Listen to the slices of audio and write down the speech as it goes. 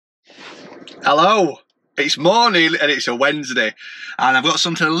Hello, it's morning and it's a Wednesday and I've got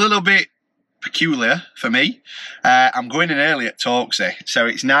something a little bit peculiar for me. I'm going in early at Torksey, so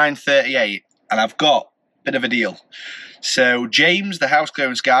it's 9:38 and I've got a bit of a deal. So James, the house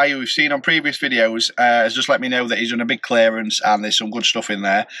clearance guy who we've seen on previous videos, has just let me know that he's done a big clearance and there's some good stuff in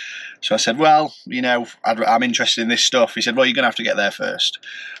there. So I said, well, you know, I'm interested in this stuff. He said, well, you're going to have to get there first.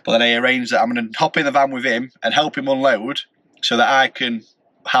 But then I arranged that I'm going to hop in the van with him and help him unload so that I can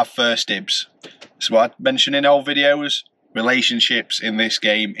have first dibs. So what I mentioned in old videos, relationships in this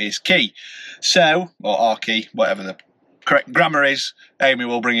game is key. So, or are key, whatever the correct grammar is, Amy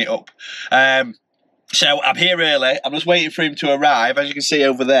will bring it up. So I'm here early, I'm just waiting for him to arrive. As you can see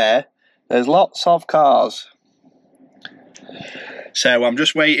over there, there's lots of cars. So I'm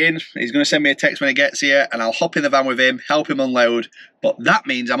just waiting. He's going to send me a text when he gets here and I'll hop in the van with him, help him unload. But that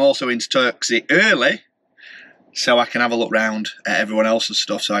means I'm also into Torksey early, so I can have a look round at everyone else's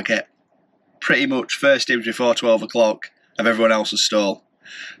stuff, so I get pretty much first dibs before 12 o'clock of everyone else's stall.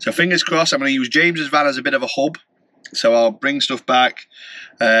 So fingers crossed, I'm going to use James's van as a bit of a hub, so I'll bring stuff back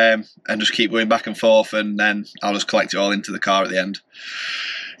and just keep going back and forth, and then I'll just collect it all into the car at the end.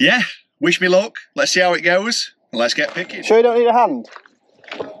 Yeah, wish me luck, let's see how it goes, and let's get picking. Sure you don't need a hand?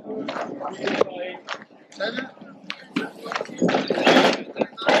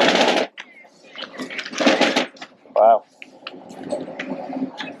 Wow.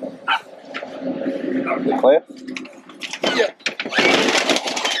 Clear? Yeah.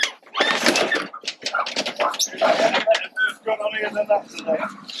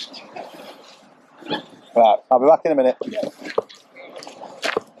 Right, I'll be back in a minute.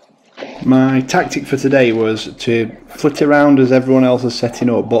 My tactic for today was to flit around as everyone else is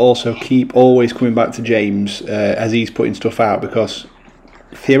setting up, but also keep always coming back to James as he's putting stuff out, because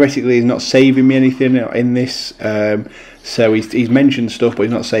theoretically he's not saving me anything in this. So he's mentioned stuff, but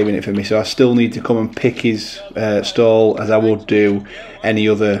he's not saving it for me. So I still need to come and pick his stall as I would do any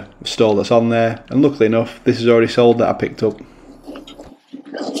other stall that's on there. And luckily enough, this is already sold that I picked up.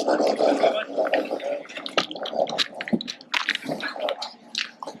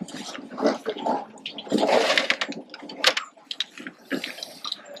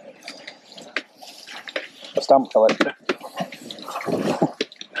 A stamp collector.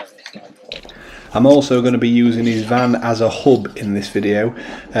 I'm also going to be using his van as a hub in this video,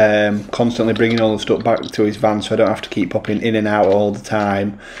 constantly bringing all the stuff back to his van so I don't have to keep popping in and out all the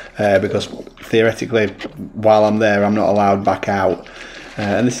time, because theoretically while I'm there I'm not allowed back out.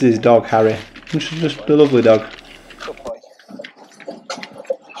 And this is his dog Harry, which is just a lovely dog. Good boy.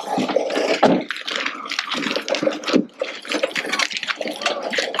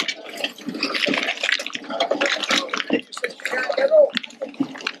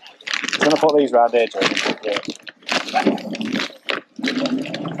 I'm going to put these round here, Joe. Yeah.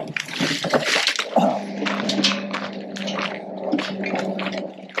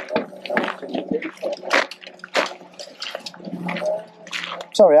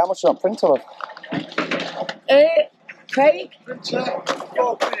 Sorry, how much is that printer of? Craig?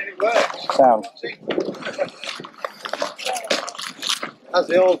 Sound. As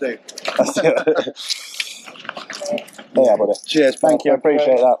they all do. Yeah, buddy. Cheers, thank you, I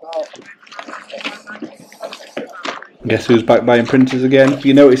appreciate that. Guess who's back buying printers again?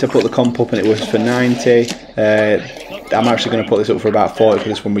 You notice I put the comp up and it was for 90. I'm actually going to put this up for about 40 for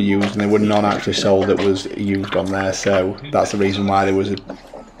this one we used, and there were none actually sold that was used on there, so that's the reason why there was a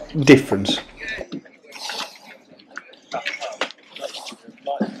difference.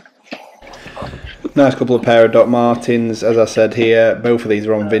 Nice couple of pair of Doc Martens, as I said here. Both of these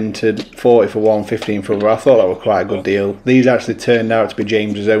are on Vinted, 40 for one, 15 for other. I thought that was quite a good deal. These actually turned out to be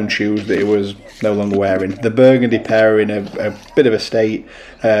James's own shoes that he was no longer wearing. The burgundy pair are in a bit of a state,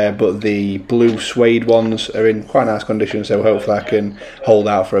 but the blue suede ones are in quite nice condition, so hopefully I can hold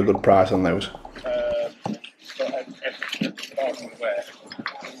out for a good price on those.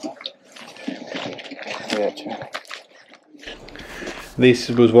 This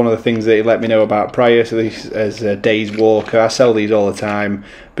was one of the things that he let me know about prior to this as a day's walker. I sell these all the time,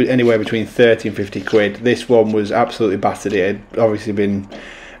 but anywhere between 30 and 50 quid. This one was absolutely battered. It had obviously been,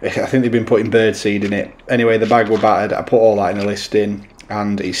 I think they've been putting birdseed in it. Anyway, the bag were battered. I put all that in a listing,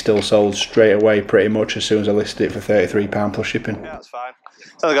 and it's still sold straight away pretty much as soon as I listed it for £33 plus shipping. Yeah, that's fine.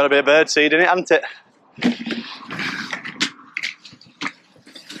 It's only got a bit of birdseed in it, hasn't it?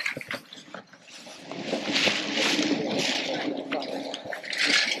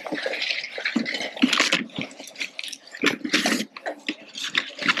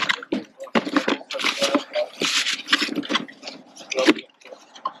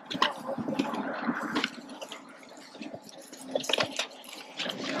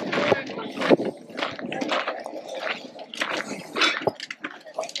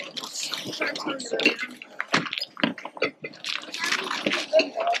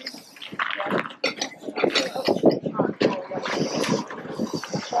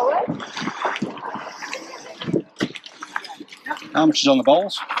 How much is on the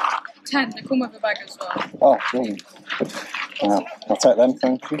bowls? 10, they come with a bag as well. Oh, brilliant. Right, I'll take them,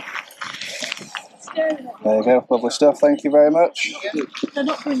 thank you. There you go, lovely stuff, thank you very much. They're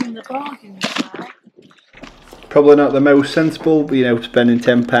not bringing the bargains back. Probably not the most sensible, you know, spending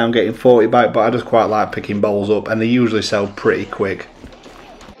 £10 getting 40 back, but I just quite like picking bowls up, and they usually sell pretty quick.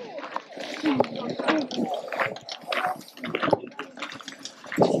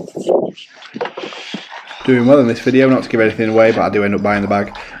 Doing well in this video, not to give anything away, but I do end up buying the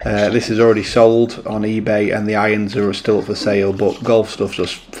bag. This is already sold on eBay and the irons are still up for sale, but golf stuff's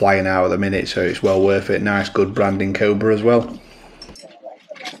just flying out at the minute, so it's well worth it. Nice good branding Cobra as well.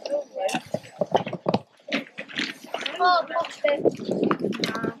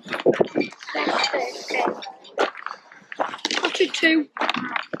 Two.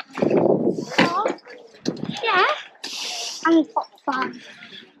 Yeah. I'm a pop fan.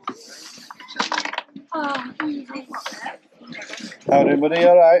 Oh, easy. How are you doing, buddy? You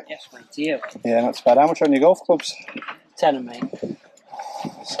alright? Yes, mate, to you. Yeah, not too bad. How much are on your golf clubs? 10, mate.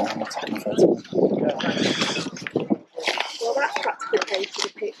 So I'm not taking for it. Well, that's practically paid for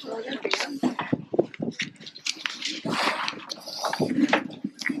the picture, isn't it?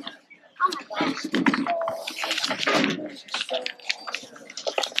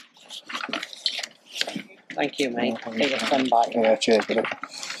 Thank you, mate. Take a 10 bite. Yeah, cheers, buddy.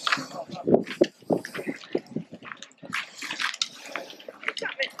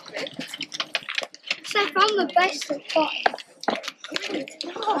 So if I'm the best at potting.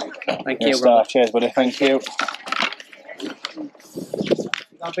 Thank You're you, a star. brother. Cheers, buddy. Thank you.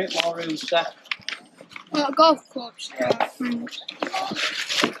 A bit more room, sir. Golf clubs.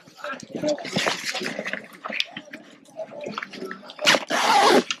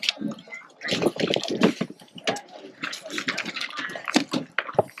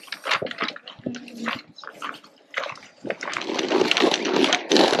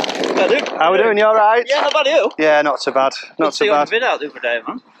 How are we doing? You alright? Yeah, how about you? Yeah, not too bad. Not too bad. Been out the other day,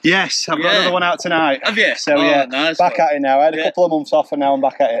 man. Yes, I've got Yeah. another one out tonight. Have you? So Oh, yeah, nice back one. at it now. I had a Yeah. couple of months off and now I'm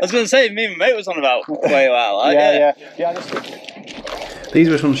back at I it. was going to say, me and my mate was on about way out. Like, Yeah. These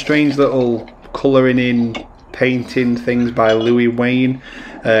were some strange little colouring in painting things by Louis Wayne.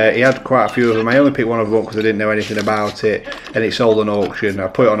 He had quite a few of them. I only picked one of them up because I didn't know anything about it, and it sold on auction. I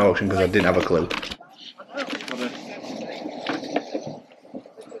put it on auction because I didn't have a clue.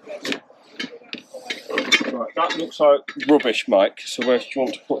 Right, that looks like rubbish, Mike. So where do you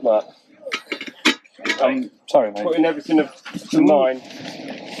want to put that? Sorry, mate. Putting everything to mine.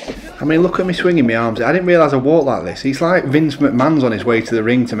 I mean, look at me swinging my arms. I didn't realise I walked like this. It's like Vince McMahon's on his way to the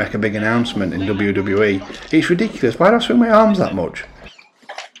ring to make a big announcement in WWE. It's ridiculous. Why do I swing my arms that much?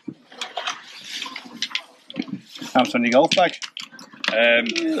 How much on your golf bag?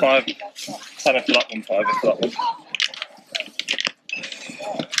 5, 10 for that one, 5 for that one.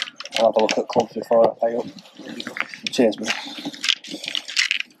 I'll have a look at clubs before I pay up. Cheers, mate.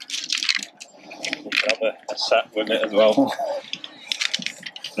 Have a set with it as well.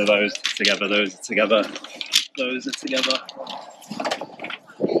 So those together, those are together, those are together.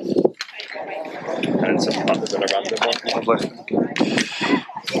 And some others are a random one.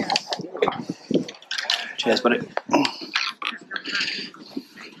 Cheers, buddy.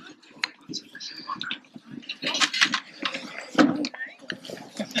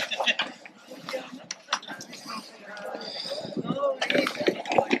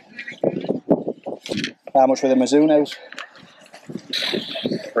 How much were the Mizunos?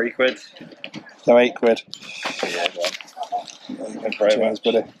 £3. No, £8. Yeah, well. Thank you very Cheers, much.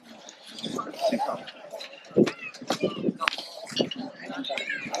 buddy.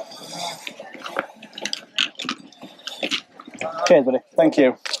 Cheers, buddy. Thank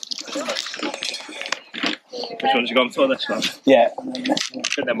you. Which one's you gone for this one? Yeah. I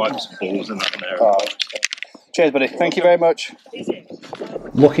think there might be some balls in that one area. Oh. Cheers, buddy. Thank you very much.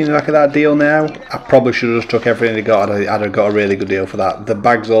 Looking back at that deal now, I probably should have just took everything they got. I'd have got a really good deal for that. The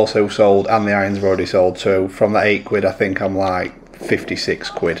bag's also sold and the irons have already sold, so from that £8 I think I'm like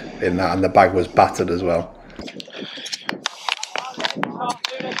 £56 in that, and the bag was battered as well.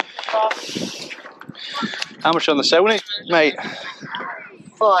 How much on the Sony, mate?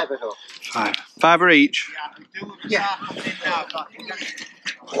 Five enough. Five each. Yeah. Get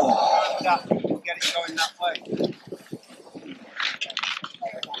it going that way.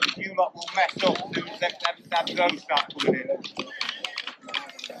 You lot will mess up as soon as that drum start coming in.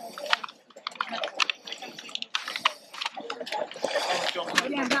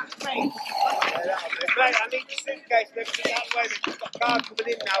 Yeah, that's great. case everything that way, we've got cars coming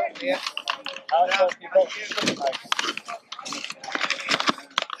in now here.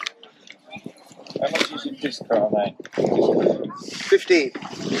 How much is your discount, mate? 15.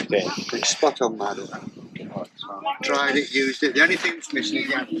 It's spot on, madam. Tried it, used it. The only thing that's missing is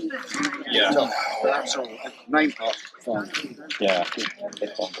the handle. Yeah. So, that's all. Main part, fine. Yeah. Okay.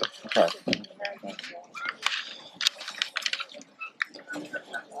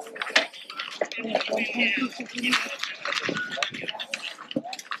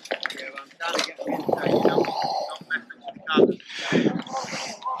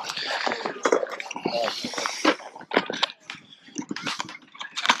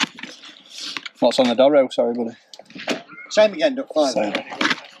 What's on the Doro? Sorry, buddy. Same again, duck 5. Same.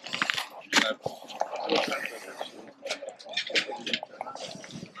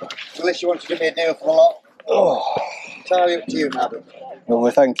 Unless you want to give me a deal for the lot. Oh, Entirely up to you, madam.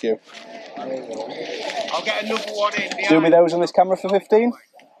 lovely, thank you. I'll get another one in. Do me those on this camera for 15?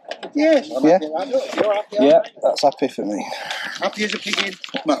 Yes, I'm Yeah. happy with that. You're happy, aren't Yeah, that's happy for me. you? Happy as a pig in.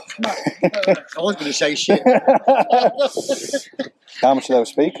 No. I was going to say shit. How much are those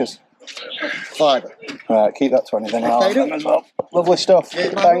speakers? £5. Right, keep that 20 then. I'll have Okay, them as well. Lovely stuff.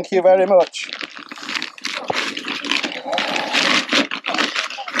 Cheers, man. Thank you very much.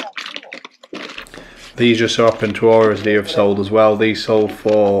 These just so happen to already have sold as well. These sold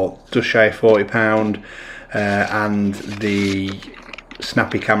for just shy of £40, and the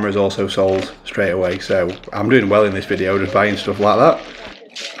snappy cameras also sold straight away. So I'm doing well in this video, just buying stuff like that.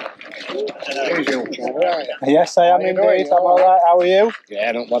 Yes, I am indeed. I'm alright. How are you?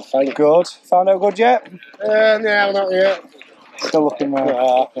 Yeah, not bad, thank you. Good. Found out good yet? No, not yet. Still looking there.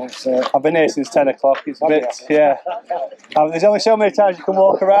 I think so. I've been here since 10 o'clock. It's a bit, yeah. There's only so many times you can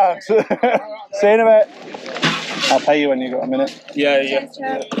walk around. See you in a bit. I'll pay you when you've got a minute. Yeah.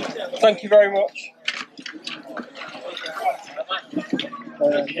 Thank you very much.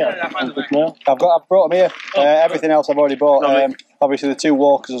 I've brought them here. Everything else I've already bought. Obviously the 2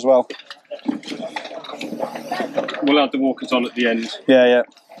 walkers as well. We'll add the walkers on at the end. Yeah.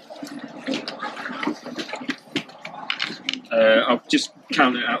 I'll just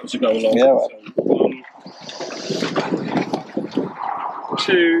count it out as we go along. Yeah, well. So 1,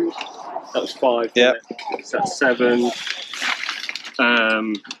 2, that was 5. Yep. So that's 7.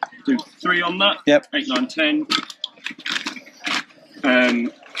 Do 3 on that. Yep. 8, 9, 10.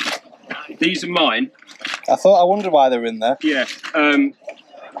 These are mine. I wondered why they were in there. Yeah.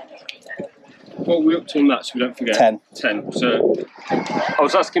 What are we up to on that so we don't forget? 10. 10. So I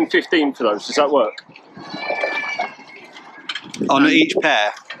was asking 15 for those. Does that work? On each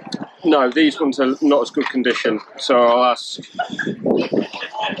pair? No, these ones are not as good condition. So I'll ask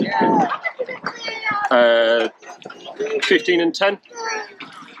 15 and 10.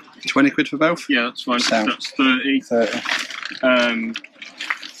 20 quid for both? Yeah, that's fine. Sound. That's 30. 30.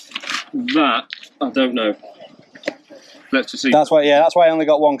 That, I don't know. Let's just see. That's why I only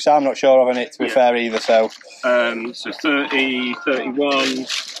got one because I'm not sure of it, to be fair either. So 30, 31.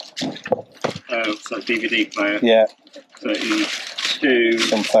 So DVD player. Yeah. 32.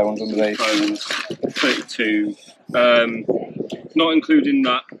 Some phones underneath. Phones. 32. Not including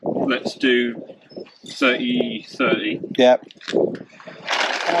that. Let's do 30. Yep.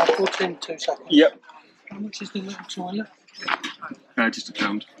 Can I put in 2 seconds? Yep. How much is the little toilet? Just a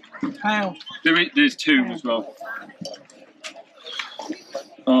pound. Pound. There's 2 as well.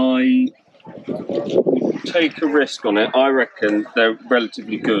 I would take a risk on it. I reckon they're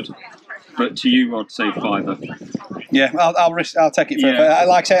relatively good, but to you, I'd say £5. Yeah, I'll take it for Yeah.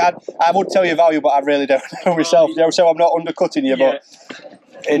 like I say, I would tell you value, but I really don't know myself. So I'm not undercutting you, but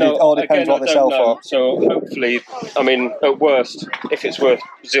it all depends what they sell for. So hopefully, I mean, at worst, if it's worth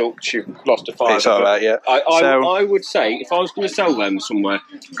zilch, you've lost a £5. It's all right, yeah. I would say, if I was going to sell them somewhere,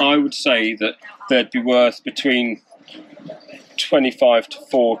 I would say that they'd be worth between 25 to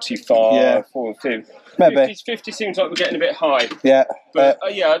 45. Yeah. 40. Maybe. 50 seems like we're getting a bit high. Yeah. But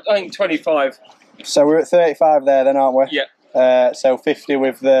yeah, I think 25. So we're at 35 there then, aren't we? Yeah. So 50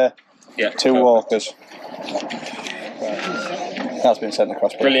 with the 2 walkers. That's been sent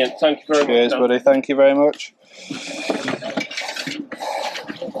across. Brilliant. Thank you very much. Cheers, buddy. Thank you very much.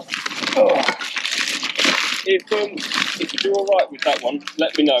 If you're all right with that one,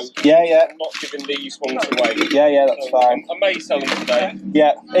 let me know. Yeah. I'm not giving these ones away. Yeah, that's fine. I may sell them today.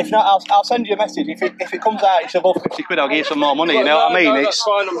 Yeah. If not, I'll send you a message. If it comes out, it's above 50 quid. I'll give you some more money. You know what I mean? No, that's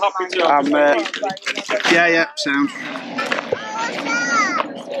fine. I'm happy to. Yeah. Sound.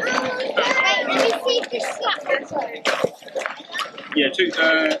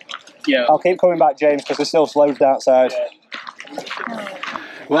 Yeah. I'll keep coming back, James, because there's still loads outside.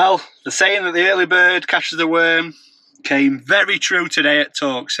 Well, the saying that the early bird catches the worm came very true today at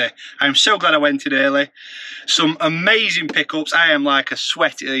Torksey. I'm so glad I went in early. Some amazing pickups. I am like a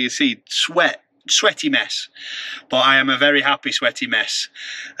sweaty mess, but I am a very happy sweaty mess.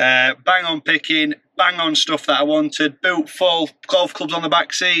 Bang on picking, bang on stuff that I wanted, boot full, golf clubs on the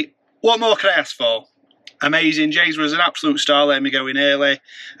back seat. What more could I ask for? Amazing. James was an absolute star letting me go in early,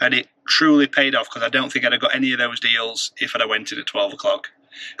 and it truly paid off, because I don't think I'd have got any of those deals if I'd have went in at 12 o'clock,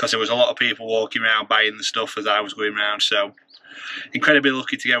 because there was a lot of people walking around buying the stuff as I was going around. So incredibly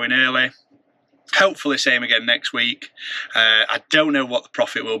lucky to go in early. Hopefully same again next week. I don't know what the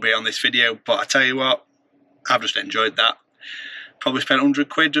profit will be on this video, but I tell you what, I've just enjoyed that. Probably spent 100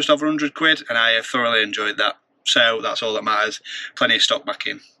 quid, just over 100 quid, and I have thoroughly enjoyed that. So that's all that matters. Plenty of stock back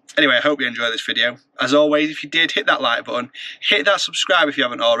in. Anyway, I hope you enjoyed this video. As always, if you did, hit that like button. Hit that subscribe if you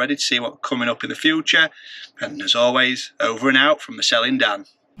haven't already to see what's coming up in the future. And as always, over and out from the Selling Dan.